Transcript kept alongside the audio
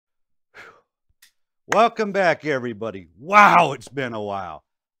Welcome back, everybody. Wow, it's been a while.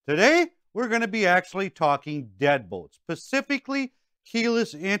 Today, we're going to be actually talking deadbolts, specifically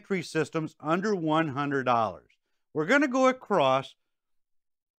keyless entry systems under $100. We're going to go across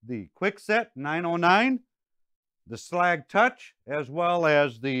the Kwikset 909, the Schlage Touch, as well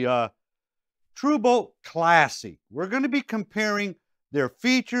as the Tru-Bolt Classic. We're going to be comparing their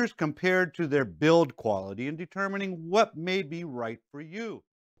features compared to their build quality and determining what may be right for you.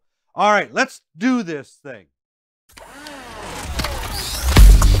 All right, let's do this thing.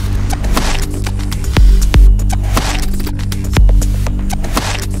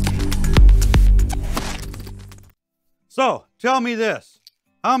 So, tell me this.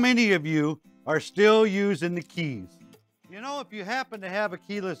 How many of you are still using the keys? You know, if you happen to have a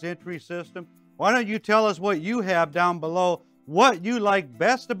keyless entry system, why don't you tell us what you have down below, what you like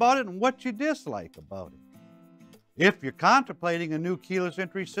best about it and what you dislike about it. If you're contemplating a new keyless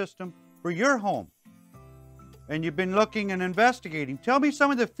entry system for your home and you've been looking and investigating, tell me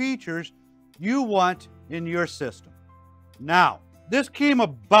some of the features you want in your system. Now, this came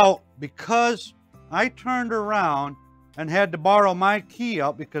about because I turned around and had to borrow my key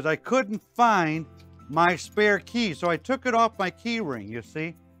out because I couldn't find my spare key. So I took it off my key ring, you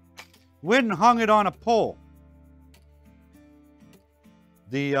see. Went and hung it on a pole.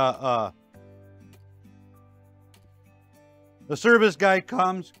 The service guy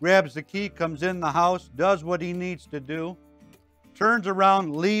comes, grabs the key, comes in the house, does what he needs to do, turns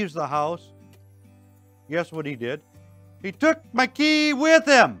around, leaves the house. Guess what he did? He took my key with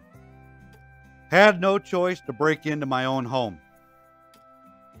him. Had no choice to break into my own home.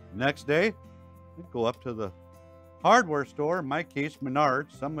 Next day, I'd go up to the hardware store, in my case,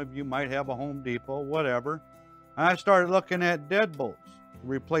 Menards. Some of you might have a Home Depot, whatever. And I started looking at Deadbolts to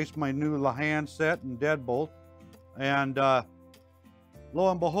replace my new handset and Deadbolt. And lo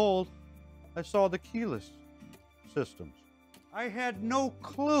and behold, I saw the keyless systems. I had no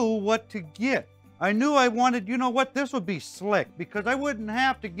clue what to get. I knew I wanted, you know what, this would be slick because I wouldn't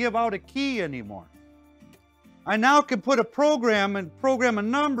have to give out a key anymore. I now can put a program and program a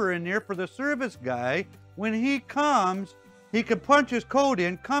number in there for the service guy. When he comes, he can punch his code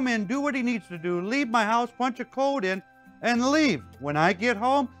in, come in, do what he needs to do, leave my house, punch a code in, and leave. When I get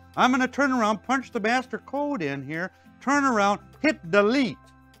home, I'm going to turn around, punch the master code in here, turn around, hit delete.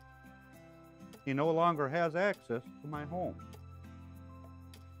 He no longer has access to my home.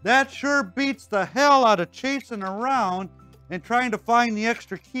 That sure beats the hell out of chasing around and trying to find the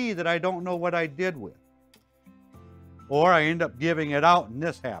extra key that I don't know what I did with. Or I end up giving it out and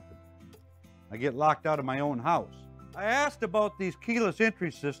this happens. I get locked out of my own house. I asked about these keyless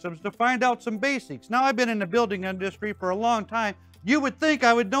entry systems to find out some basics. Now, I've been in the building industry for a long time. You would think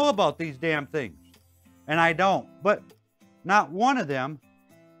I would know about these damn things. And I don't. But not one of them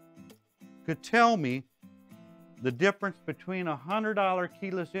could tell me the difference between a $100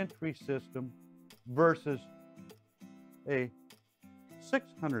 keyless entry system versus a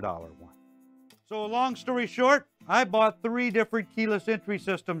 $600 one. So long story short, I bought 3 different keyless entry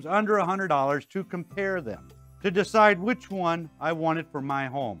systems under $100 to compare them, to decide which one I wanted for my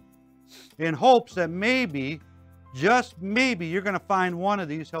home, in hopes that maybe, just maybe, you're going to find one of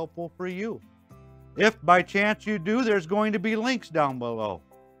these helpful for you. If by chance you do, there's going to be links down below.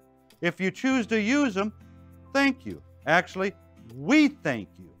 If you choose to use them, thank you. Actually, we thank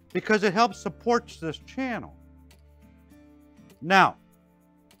you because it helps support this channel. Now,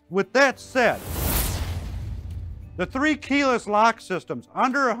 with that said, the 3 keyless lock systems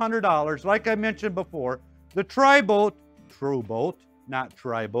under $100, like I mentioned before, the Tru-Bolt, not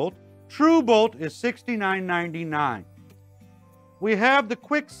Tri-Bolt, Tru-Bolt is $69.99. We have the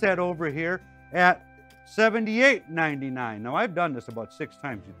Kwikset over here at $78.99. Now, I've done this about 6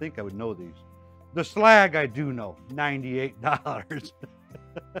 times. You'd think I would know these. The Schlage, I do know, $98.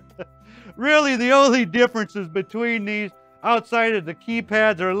 Really, the only differences between these, outside of the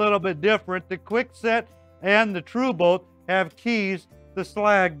keypads, are a little bit different. The Kwikset and the Tru-Bolt have keys. The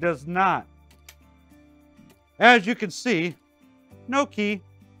Schlage does not. As you can see, no key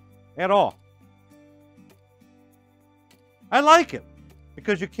at all. I like it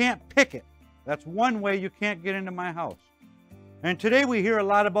because you can't pick it. That's one way you can't get into my house. And today we hear a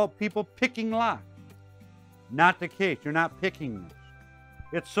lot about people picking locks. Not the case. You're not picking this.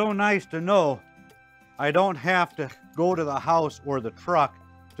 It's so nice to know I don't have to go to the house or the truck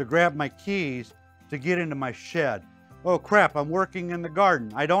to grab my keys to get into my shed. Oh crap, I'm working in the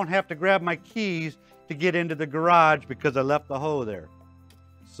garden. I don't have to grab my keys to get into the garage because I left the hoe there.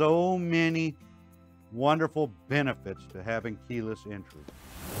 So many wonderful benefits to having keyless entry.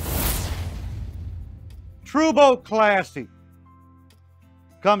 Tru-Bolt Classic.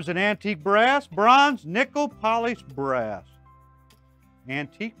 Comes in antique brass, bronze, nickel, polished brass.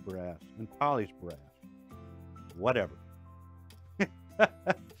 Antique brass and polished brass. Whatever.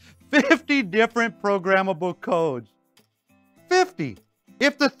 50 different programmable codes. 50.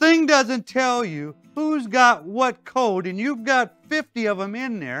 If the thing doesn't tell you who's got what code and you've got 50 of them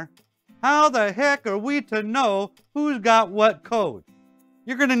in there, how the heck are we to know who's got what code?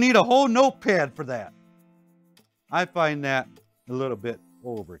 You're going to need a whole notepad for that. I find that a little bit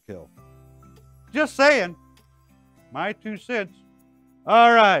overkill. Just saying. My 2 cents.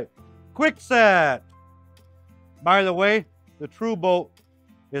 All right. Kwikset. By the way, the Tru-Bolt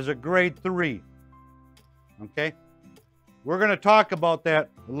is a grade 3. Okay? We're going to talk about that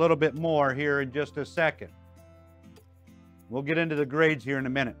a little bit more here in just a second. We'll get into the grades here in a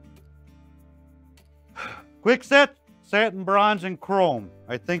minute. Kwikset, satin, bronze, and chrome.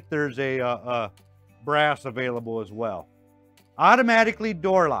 I think there's a brass available as well. Automatically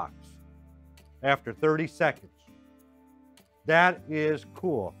door locks after 30 seconds. That is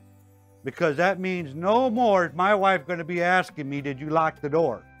cool, because that means no more is my wife going to be asking me, did you lock the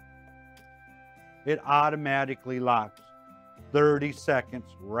door? It automatically locks. 30 seconds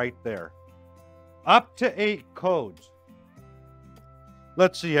right there. Up to 8 codes.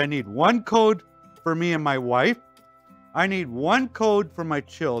 Let's see, I need 1 code for me and my wife. I need 1 code for my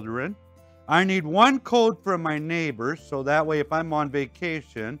children. I need 1 code for my neighbors, so that way if I'm on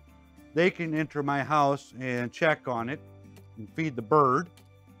vacation, they can enter my house and check on it and feed the bird.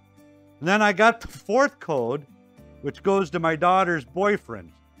 And then I got the 4th code, which goes to my daughter's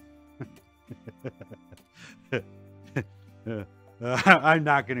boyfriend. I'm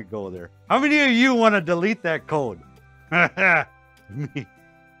not going to go there. How many of you want to delete that code? Me.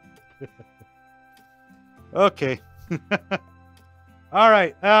 Okay. All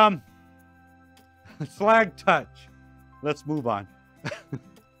right. Schlage touch. Let's move on.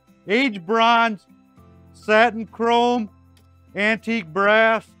 Aged bronze, satin chrome, antique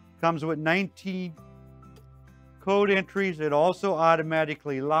brass. Comes with 19 code entries. It also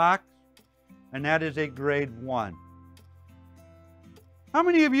automatically locks, and that is a grade 1. How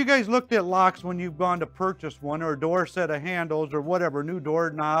many of you guys looked at locks when you've gone to purchase one, or a door set of handles, or whatever, new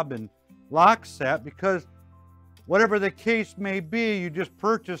doorknob and lock set? Because whatever the case may be, you just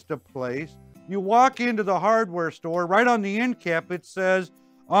purchased a place. You walk into the hardware store, right on the end cap it says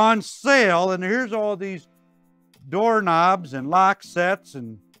on sale, and here's all these doorknobs and lock sets,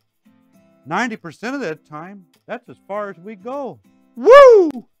 and 90% of that time, that's as far as we go.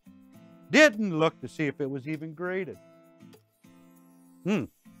 Woo! Didn't look to see if it was even graded.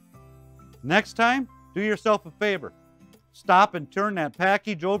 Next time, do yourself a favor. Stop and turn that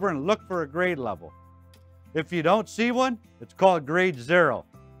package over and look for a grade level. If you don't see one, it's called grade 0.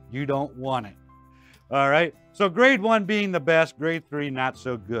 You don't want it. All right? So grade 1 being the best, grade 3 not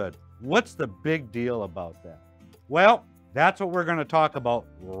so good. What's the big deal about that? Well, that's what we're going to talk about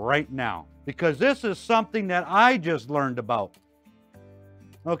right now, because this is something that I just learned about.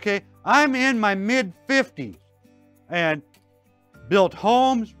 Okay? I'm in my mid-50s and built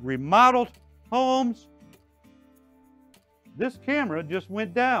homes, remodeled homes. This camera just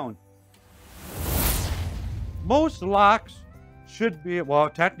went down. Most locks should be, well,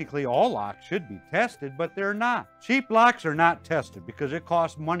 technically all locks should be tested, but they're not. Cheap locks are not tested because it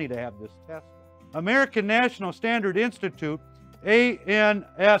costs money to have this tested. American National Standard Institute,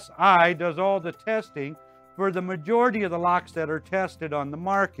 ANSI, does all the testing for the majority of the locks that are tested on the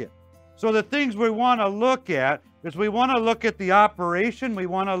market. So the things we want to look at is we want to look at the operation, we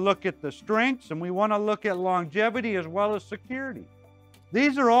want to look at the strengths, and we want to look at longevity as well as security.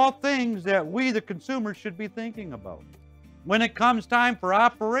 These are all things that we, the consumers, should be thinking about. When it comes time for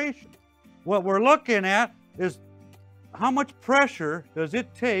operation, what we're looking at is how much pressure does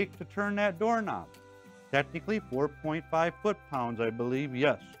it take to turn that doorknob? Technically 4.5 foot-pounds, I believe,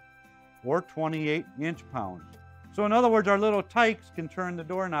 yes, or 28 inch-pounds. So in other words, our little tykes can turn the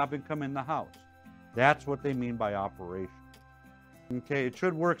doorknob and come in the house. That's what they mean by operation. Okay, it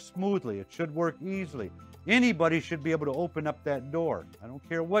should work smoothly. It should work easily. Anybody should be able to open up that door. I don't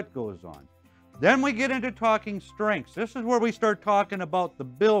care what goes on. Then we get into talking strengths. This is where we start talking about the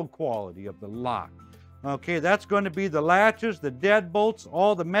build quality of the lock. Okay, that's going to be the latches, the deadbolts,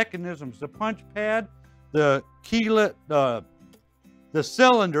 all the mechanisms, the punch pad, the keylet, the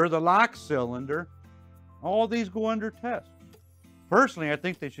cylinder, the lock cylinder. All these go under test. Personally, I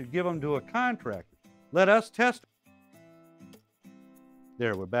think they should give them to a contractor. Let us test them.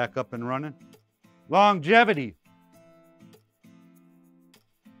 There, we're back up and running. Longevity.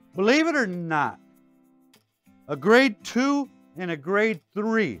 Believe it or not, a grade 2 and a grade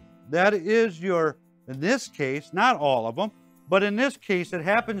 3, that is your, in this case, not all of them, But in this case, it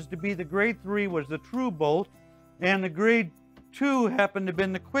happens to be the grade 3 was the Tru-Bolt, and the grade 2 happened to have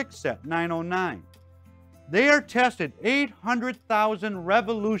been the Kwikset 909. They are tested 800,000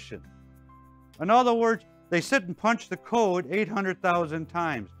 revolutions. In other words, they sit and punch the code 800,000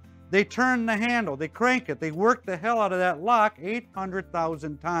 times. They turn the handle, they crank it, they work the hell out of that lock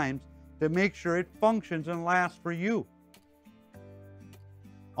 800,000 times to make sure it functions and lasts for you.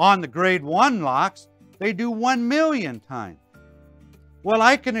 On the grade 1 locks, they do 1 million times. Well,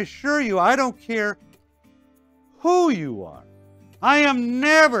 I can assure you, I don't care who you are. I am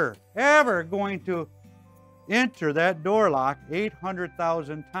never, ever going to enter that door lock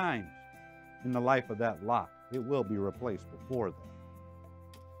 800,000 times in the life of that lock. It will be replaced before that.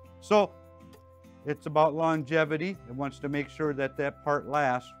 So it's about longevity. It wants to make sure that that part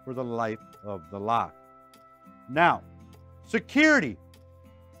lasts for the life of the lock. Now, security.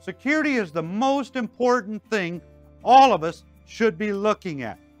 Security is the most important thing all of us should be looking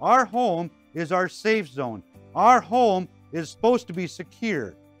at. Our home is our safe zone. Our home is supposed to be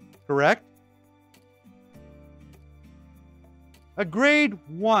secure, correct? A grade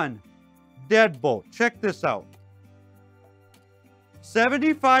 1 deadbolt. Check this out.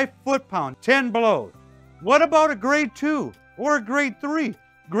 75 foot-pounds, 10 blows. What about a grade 2 or a grade 3?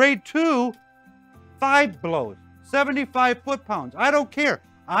 Grade 2, 5 blows, 75 foot-pounds. I don't care.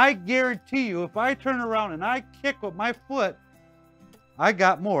 I guarantee you, if I turn around and I kick with my foot, I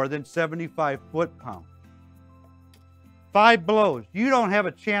got more than 75 foot-pounds. 5 blows. You don't have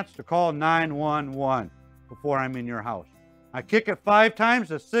a chance to call 911 before I'm in your house. I kick it 5 times,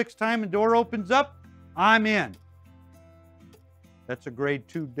 the 6th time the door opens up, I'm in. That's a grade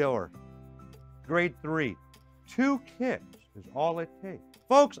 2 door. Grade 3, 2 kicks is all it takes.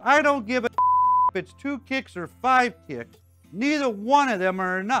 Folks, I don't give a if it's 2 kicks or 5 kicks. Neither one of them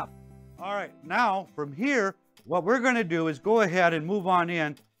are enough. All right, now from here, what we're going to do is go ahead and move on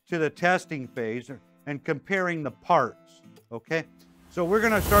in to the testing phase and comparing the parts, okay? So we're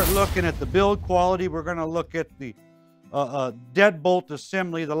going to start looking at the build quality. We're going to look at the deadbolt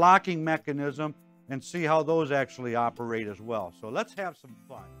assembly, the locking mechanism, and see how those actually operate as well. So let's have some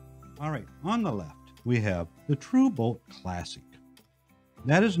fun. All right, on the left, we have the Tru-Bolt Classic.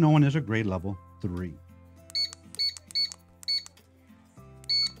 That is known as a grade level 3.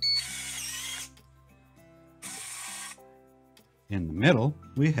 In the middle,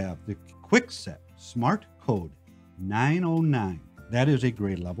 we have the Kwikset Smart Code 909. That is a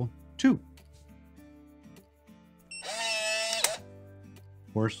grade level 2.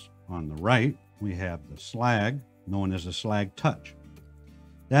 Of course, on the right, we have the Schlage, known as the Schlage Touch.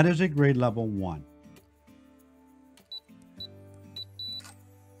 That is a grade level 1.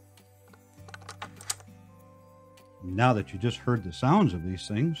 Now that you just heard the sounds of these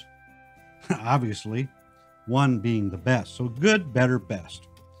things, obviously, 1 being the best. So good, better, best.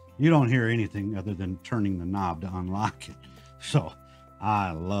 You don't hear anything other than turning the knob to unlock it. So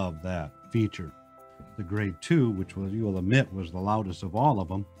I love that feature. The grade 2, which was, you will admit, was the loudest of all of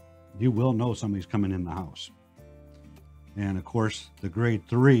them, you will know somebody's coming in the house. And of course, the grade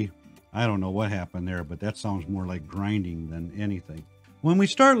 3, I don't know what happened there, but that sounds more like grinding than anything. When we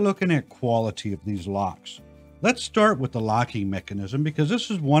start looking at quality of these locks, let's start with the locking mechanism, because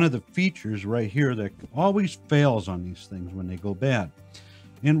this is one of the features right here that always fails on these things when they go bad.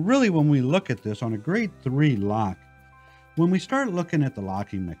 And really, when we look at this on a grade 3 lock, when we start looking at the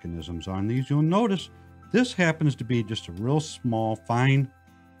locking mechanisms on these, you'll notice this happens to be just a real small, fine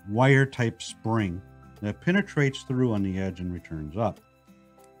wire type spring that penetrates through on the edge and returns up.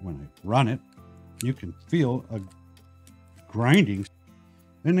 When I run it, you can feel a grinding.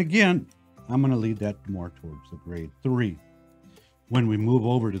 And again, I'm going to lead that more towards the grade 3. When we move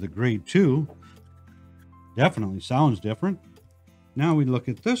over to the grade 2, definitely sounds different. Now we look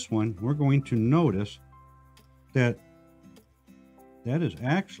at this one, we're going to notice that that is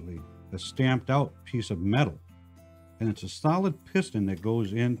actually a stamped out piece of metal. And it's a solid piston that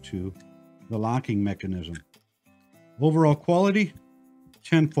goes into the locking mechanism. Overall quality,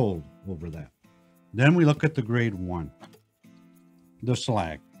 tenfold over that. Then we look at the grade 1, the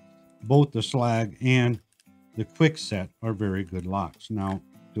Schlage. Both the Schlage and the Kwikset are very good locks. Now,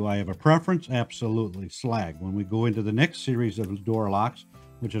 do I have a preference? Absolutely, Schlage. When we go into the next series of door locks,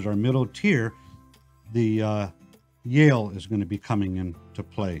 which is our middle tier, the Yale is going to be coming into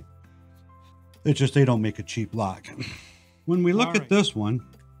play. It's just they don't make a cheap lock. When we look at this one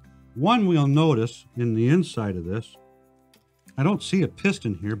we'll notice in the inside of this, I don't see a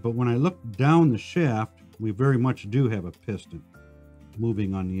piston here, but when I look down the shaft, we very much do have a piston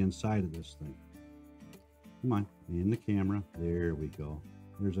moving on the inside of this thing. Come on, in the camera. There we go.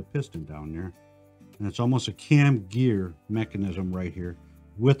 There's a piston down there. And it's almost a cam gear mechanism right here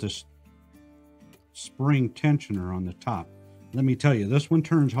with a spring tensioner on the top. Let me tell you, this one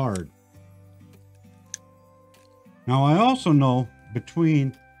turns hard. Now I also know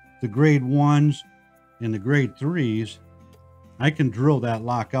between the grade 1s and the grade 3s, I can drill that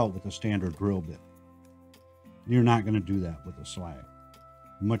lock out with a standard drill bit. You're not going to do that with a Schlage.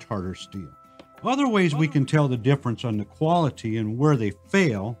 Much harder steel. Other ways we can tell the difference on the quality and where they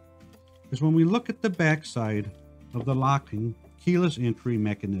fail is when we look at the backside of the locking keyless entry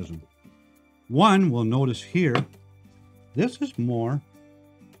mechanism. One, we'll notice here, this is more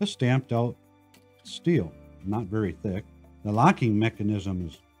a stamped out steel, not very thick. The locking mechanism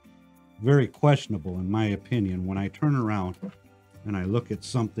is very questionable in my opinion when I turn around and I look at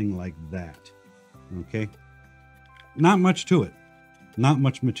something like that. Okay? Not much to it. Not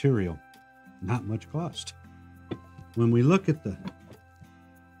much material. Not much cost. When we look at the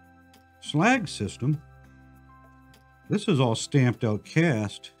Schlage system, this is all stamped out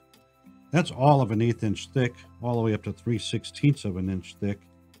cast. That's all of an 1/8 inch thick, all the way up to 3/16 of an inch thick.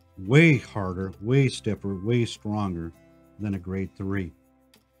 Way harder, way stiffer, way stronger than a grade 3.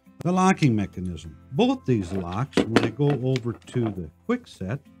 The locking mechanism. Both these locks, when I go over to the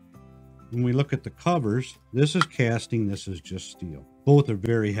Kwikset, when we look at the covers, this is casting, this is just steel. Both are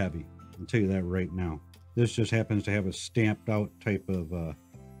very heavy. I'll tell you that right now. This just happens to have a stamped out type of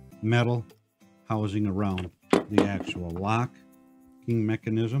metal housing around the actual locking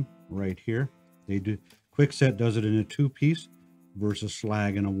mechanism right here. They do. Kwikset does it in a 2-piece versus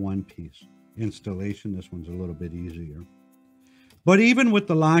Schlage in a 1-piece. Installation, this one's a little bit easier. But even with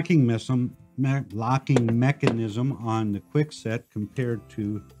the locking mechanism on the Kwikset compared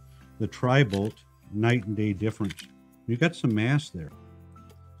to the Tru-Bolt, night and day difference. You got some mass there.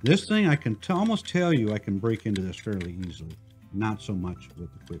 This thing, I can almost tell you I can break into this fairly easily. Not so much with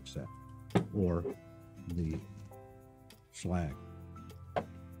the Kwikset or the Schlage.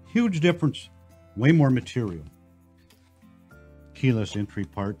 Huge difference. Way more material. Keyless entry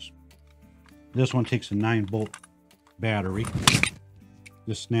parts. This one takes a 9-volt battery.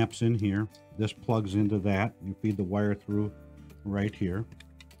 This snaps in here. This plugs into that. You feed the wire through right here,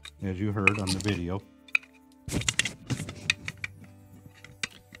 as you heard on the video.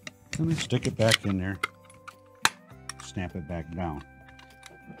 Let me stick it back in there. Snap it back down.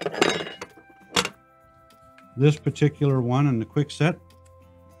 This particular one in the Kwikset,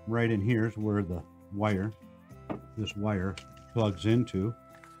 right in here is where the wire, this wire plugs into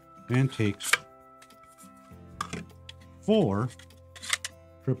and takes 4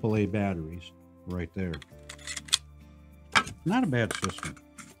 AAA batteries right there. Not a bad system.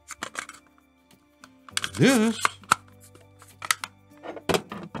 This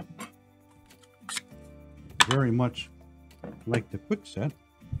very much like the Kwikset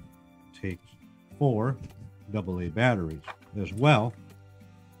takes 4 AA batteries as well,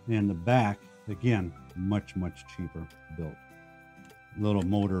 and the back again much cheaper built. Little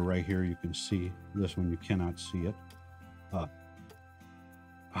motor right here, you can see. This one you cannot see it.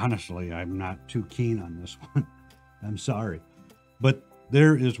 Honestly, I'm not too keen on this one. I'm sorry, but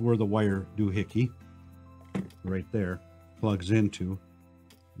there is where the wire doohickey right there plugs into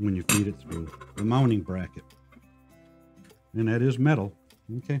when you feed it through the mounting bracket, and that is metal.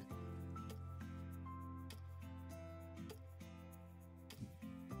 Okay.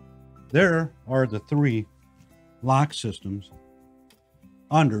 There are the 3 lock systems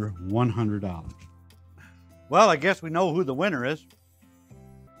under $100. Well, I guess we know who the winner is.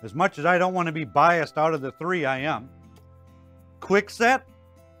 As much as I don't want to be biased out of the 3, I am. Kwikset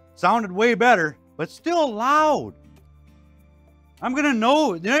sounded way better, but still loud. I'm going to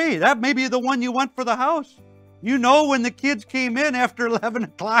know, hey, that may be the one you want for the house. You know when the kids came in after 11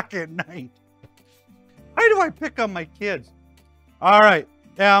 o'clock at night. Why do I pick on my kids? All right.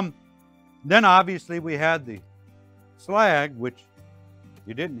 Then obviously we had the Schlage, which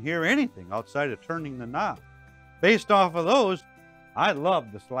you didn't hear anything outside of turning the knob. Based off of those, I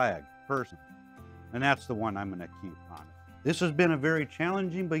love the Schlage personally, and that's the one I'm going to keep on it. This has been a very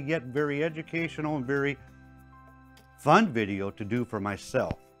challenging but yet very educational and very fun video to do for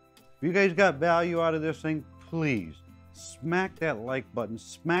myself. If you guys got value out of this thing, please smack that like button,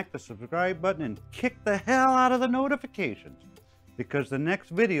 smack the subscribe button, and kick the hell out of the notifications, because the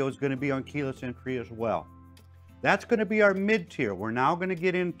next video is going to be on keyless entry as well. That's going to be our mid-tier. We're now going to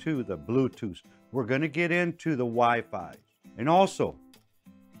get into the Bluetooth. We're going to get into the Wi-Fi. And also,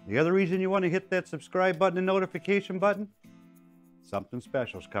 the other reason you want to hit that subscribe button and notification button, something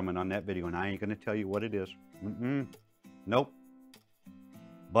special is coming on that video, and I ain't going to tell you what it is. Nope.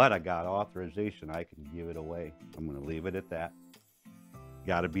 But I got authorization. I can give it away. I'm going to leave it at that.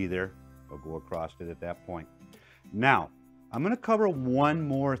 Got to be there They'll go across it at that point. Now, I'm going to cover one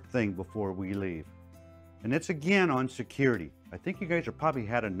more thing before we leave. And it's again on security. I think you guys have probably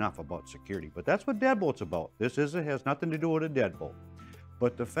had enough about security, but that's what Deadbolt's about. This has nothing to do with a deadbolt.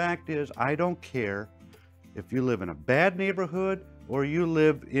 But the fact is, I don't care if you live in a bad neighborhood or you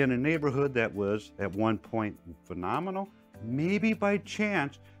live in a neighborhood that was at one point phenomenal. Maybe by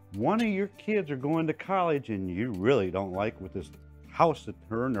chance, one of your kids are going to college and you really don't like what this house that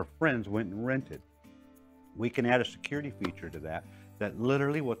her and her friends went and rented. We can add a security feature to that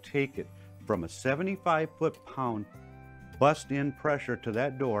literally will take it from a 75 foot-pound bust-in pressure to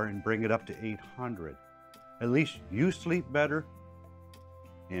that door and bring it up to 800. At least you sleep better,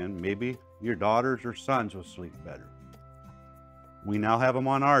 and maybe your daughters or sons will sleep better. We now have them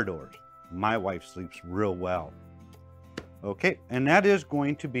on our doors. My wife sleeps real well. Okay, and that is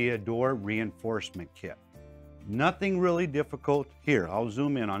going to be a door reinforcement kit. Nothing really difficult here. I'll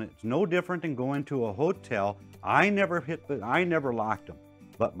zoom in on it. It's no different than going to a hotel. I never locked them,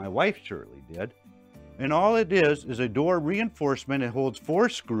 but my wife surely did. And all it is a door reinforcement. It holds 4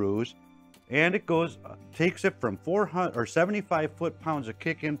 screws, and it goes, takes it from 400 or 75 foot-pounds of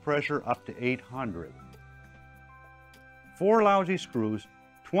kick-in pressure up to 800. 4 lousy screws,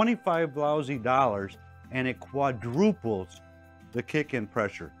 $25 lousy, and it quadruples the kick-in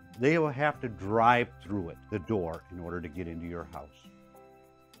pressure. They will have to drive through it, the door, in order to get into your house.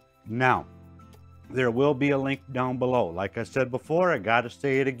 Now, there will be a link down below. Like I said before, I got to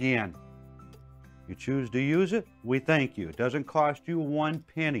say it again. You choose to use it, we thank you. It doesn't cost you 1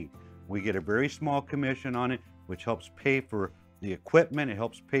 penny. We get a very small commission on it, which helps pay for the equipment. It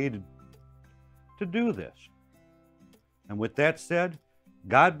helps pay to do this. And with that said,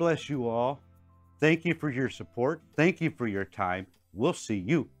 God bless you all. Thank you for your support. Thank you for your time. We'll see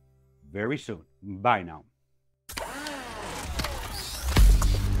you very soon. Bye now.